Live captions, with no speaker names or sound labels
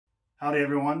Howdy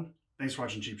everyone, thanks for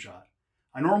watching CheapShot.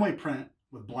 I normally print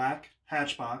with black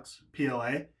Hatchbox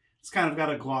PLA. It's kind of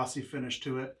got a glossy finish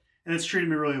to it, and it's treated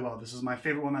me really well. This is my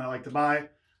favorite one that I like to buy.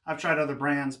 I've tried other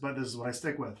brands, but this is what I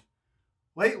stick with.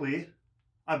 Lately,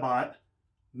 I bought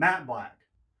matte black.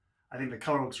 I think the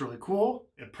color looks really cool.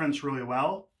 It prints really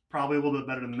well, probably a little bit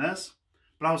better than this.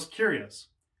 But I was curious,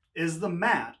 is the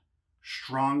matte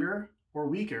stronger or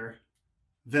weaker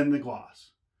than the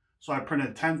gloss? So I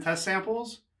printed 10 test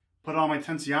samples, put it on my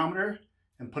tensiometer,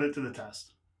 and put it to the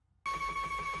test.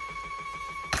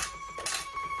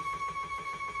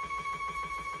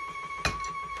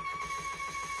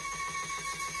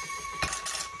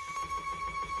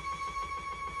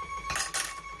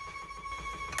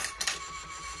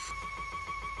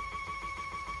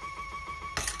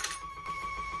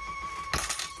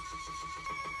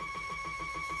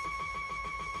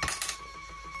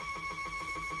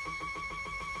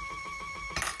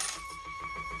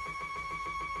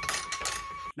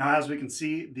 Now, as we can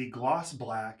see, the gloss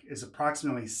black is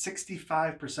approximately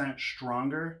 65%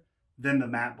 stronger than the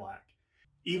matte black.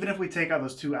 Even if we take out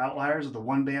those two outliers of the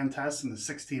 1-band test and the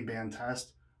 16-band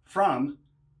test from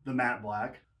the matte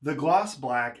black, the gloss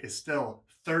black is still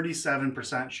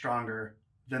 37% stronger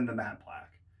than the matte black.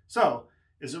 So,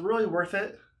 is it really worth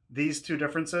it, these two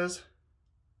differences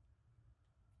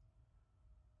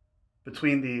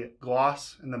between the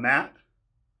gloss and the matte?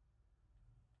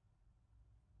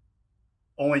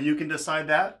 Only you can decide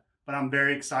that, but I'm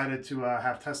very excited to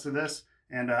have tested this,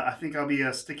 and I think I'll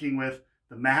be sticking with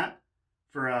the matte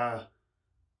for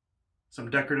some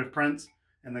decorative prints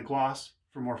and the gloss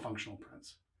for more functional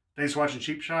prints. Thanks for watching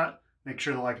CheapShot. Make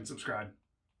sure to like and subscribe.